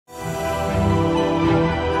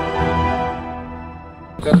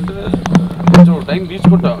కొంచెం టైం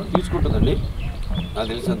తీసుకుంటుందండి నాకు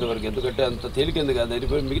తెలిసినంతవరకు. ఎందుకంటే అంత తేలికెందుకు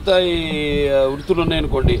కాదు. మిగతా వృత్తులు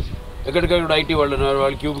ఉన్నాయనుకోండి, ఎక్కడికక్కడ ఐటీ వాళ్ళు ఉన్నారు,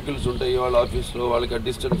 వాళ్ళ క్యూబికల్స్ ఉంటాయి, వాళ్ళ ఆఫీస్లో వాళ్ళకి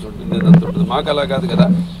డిస్టెన్స్ ఉంటుంది, అదంతా ఉంటుంది. మాకు అలా కాదు కదా.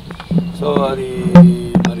 సో అది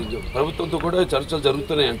మరి ప్రభుత్వంతో కూడా చర్చలు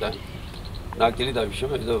జరుగుతున్నాయంట. నాకు తెలియదు ఆ విషయం.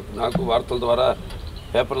 ఏదో నాకు వార్తల ద్వారా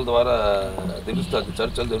పేపర్ల ద్వారా తెలుస్తుంది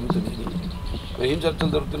చర్చలు జరుగుతున్నాయి. ఏం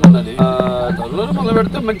చర్చలు జరుగుతున్నాయి త్వరలో మొదలు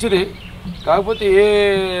పెడితే మంచిది. కాకపోతే ఏ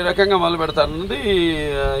రకంగా మొదలు పెడతారన్నది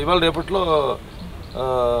ఇవాళ రేపట్లో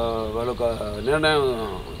వాళ్ళు ఒక నిర్ణయం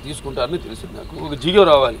తీసుకుంటారని తెలిసింది నాకు. ఒక జియో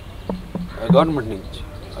రావాలి గవర్నమెంట్ నుంచి.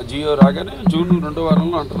 ఆ జియో రాగానే జూన్ 2వ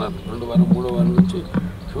వారంలో అంటున్నారు. 2వ వారం 3వ వారం నుంచి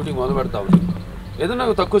షూటింగ్ మొదలు పెడతామని. ఏదైనా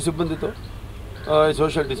తక్కువ సిబ్బందితో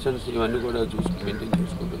సోషల్ డిస్టెన్స్ ఇవన్నీ కూడా మెయింటైన్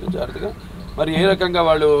చేసుకుంటుంది జాగ్రత్తగా. మరి ఏ రకంగా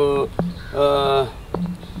వాళ్ళు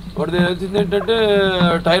ఒకటి తెలిసింది ఏంటంటే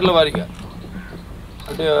టైర్ల వారీగా,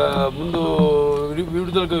 అంటే ముందు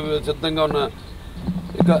విడుదలకు సిద్ధంగా ఉన్న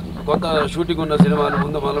ఇక కొత్త షూటింగ్ ఉన్న సినిమాలు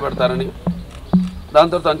ముందు మొదలు పెడతారని,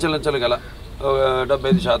 దాని తర్వాత అంచెలంచెలు గల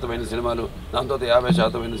 75% అయిన సినిమాలు, దాని తర్వాత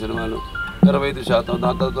 50% అయిన సినిమాలు, 25%,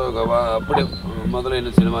 దాని తర్వాత అప్పుడే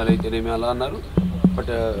మొదలైన సినిమాలు అయితేనేమి అలా అన్నారు.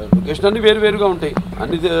 బట్ లొకేషన్ అన్నీ వేరువేరుగా ఉంటాయి.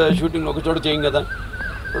 అన్ని షూటింగ్లు ఒక చోట చేయం కదా.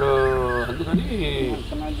 ఇప్పుడు అందుకని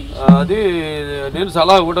అది నేను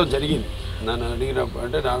సలహా ఇవ్వడం జరిగింది. నన్ను అడిగినప్పుడు,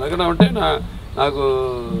 అంటే నా అడగడం అంటే నాకు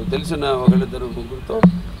తెలిసిన ఒకళ్ళిద్దరు ముగ్గురితో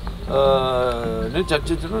నేను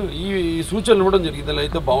చర్చించడం, ఈ సూచనలు ఇవ్వడం జరిగింది. ఇలా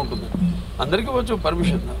అయితే బాగుంటుంది. అందరికీ వచ్చి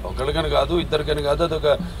పర్మిషన్, ఒకళ్ళకని కాదు, ఇద్దరికని కాదు, అదొక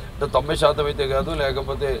 90% అయితే కాదు,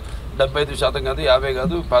 లేకపోతే 75% కాదు, 50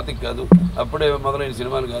 కాదు, 25 కాదు, అప్పుడే మొదలైన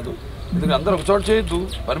సినిమాలు కాదు. ఎందుకంటే అందరూ ఒక చోట చేయొద్దు.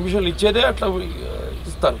 పర్మిషన్లు ఇచ్చేదే అట్లా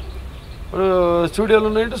ఇస్తారు. ఇప్పుడు స్టూడియోలు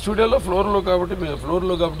ఉన్నాయంటే స్టూడియోలో ఫ్లోర్లో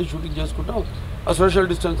కాబట్టి షూటింగ్ చేసుకుంటాం. ఆ సోషల్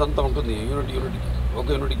డిస్టెన్స్ అంతా ఉంటుంది. యూనిట్కి ఒక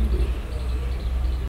యూనిట్కి